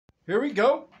Here we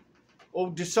go.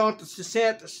 Old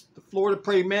DeSantis, the Florida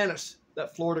praying mantis,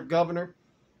 that Florida governor.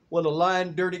 What a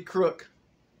lying, dirty crook.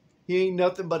 He ain't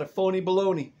nothing but a phony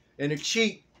baloney and a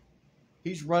cheat.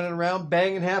 He's running around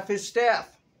banging half his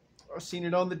staff. I've seen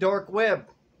it on the dark web.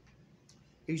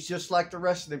 He's just like the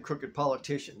rest of them crooked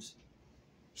politicians.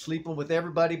 Sleeping with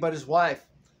everybody but his wife.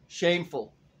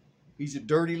 Shameful. He's a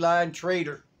dirty, lying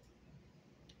traitor.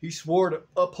 He swore to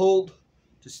uphold,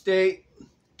 to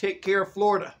take care of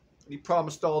Florida. And he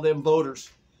promised all them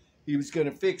voters he was going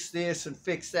to fix this and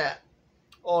fix that.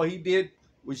 All he did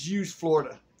was use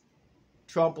Florida.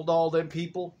 Trampled all them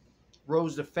people,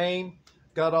 rose to fame,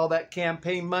 got all that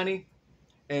campaign money,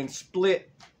 and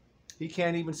split. He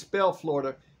can't even spell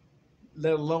Florida,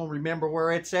 let alone remember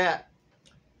where it's at.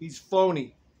 He's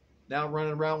phony. Now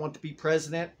running around wanting to be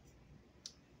president,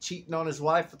 cheating on his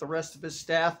wife with the rest of his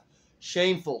staff.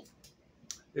 Shameful.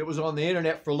 It was on the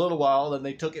internet for a little while, then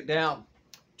they took it down,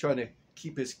 trying to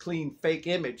keep his clean, fake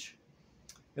image.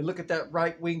 And look at that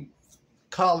right-wing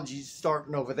college he's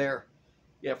starting over there.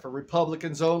 Yeah, for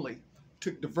Republicans only.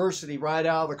 Took diversity right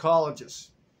out of the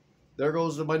colleges. There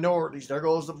goes the minorities. There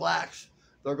goes the blacks.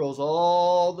 There goes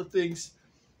all the things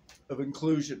of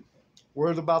inclusion.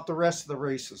 What about the rest of the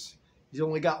races? He's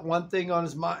only got one thing on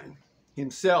his mind.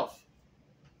 Himself.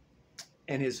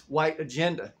 And his white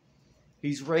agenda.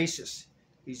 He's racist.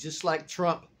 He's just like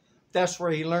Trump. That's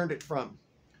where he learned it from.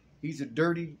 He's a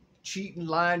dirty, cheating,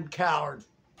 lying coward.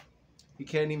 He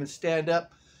can't even stand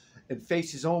up and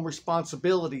face his own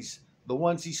responsibilities, the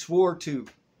ones he swore to.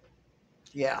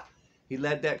 Yeah, he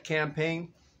led that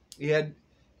campaign.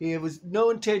 He was no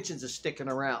intentions of sticking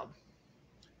around.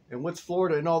 And what's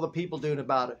Florida and all the people doing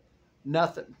about it?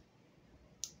 Nothing.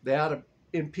 They ought to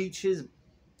impeach him,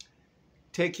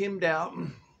 take him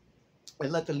down,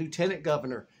 and let the lieutenant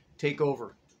governor take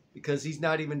over, because he's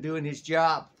not even doing his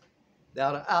job. They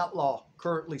ought to outlaw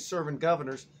currently serving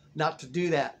governors not to do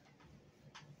that.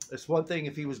 It's one thing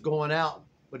if he was going out,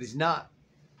 but he's not.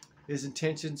 His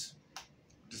intentions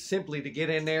are simply to get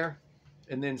in there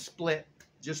and then split,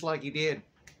 just like he did.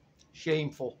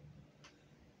 Shameful.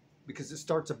 Because it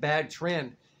starts a bad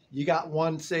trend. You got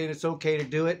one saying it's okay to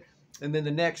do it, and then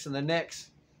the next and the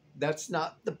next. That's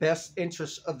not the best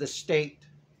interest of the state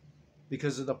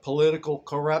because of the political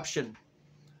corruption.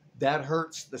 That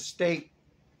hurts the state.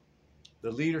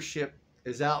 The leadership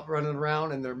is out running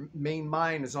around and their main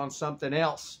mind is on something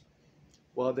else,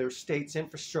 while their state's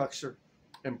infrastructure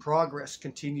and progress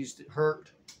continues to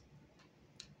hurt.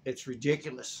 It's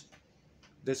ridiculous.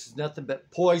 This is nothing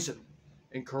but poison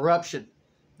and corruption.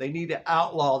 They need to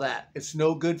outlaw that. It's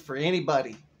no good for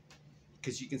anybody,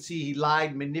 because you can see he lied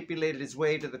and manipulated his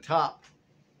way to the top,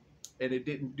 and it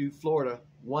didn't do Florida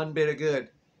one bit of good.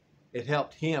 It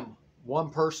helped him,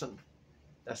 one person.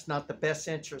 That's not the best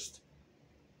interest.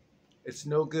 It's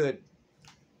no good.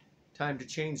 Time to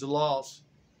change the laws.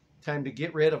 Time to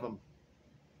get rid of them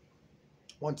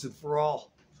once and for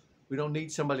all. We don't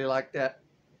need somebody like that.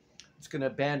 It's going to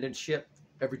abandon ship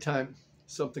every time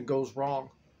something goes wrong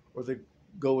or the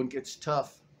going gets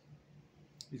tough.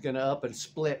 He's going to up and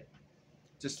split,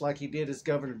 just like he did his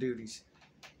governor duties.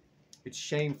 It's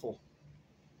shameful.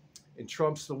 And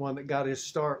Trump's the one that got his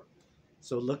start.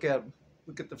 So look at him.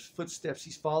 Look at the footsteps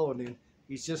he's following in.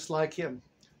 He's just like him.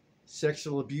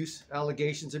 Sexual abuse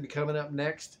allegations will be coming up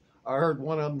next. I heard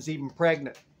one of them's even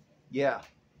pregnant. Yeah.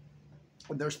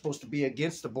 And they're supposed to be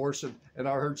against abortion, and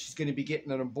I heard she's going to be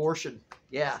getting an abortion.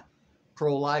 Yeah.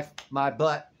 Pro-life, my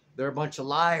butt. They're a bunch of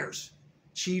liars,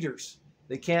 cheaters.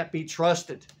 They can't be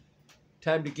trusted.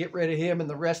 Time to get rid of him and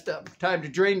the rest of them. Time to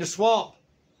drain the swamp.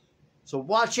 So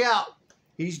watch out.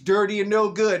 He's dirty and no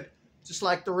good, just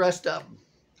like the rest of them.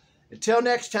 Until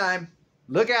next time,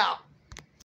 look out.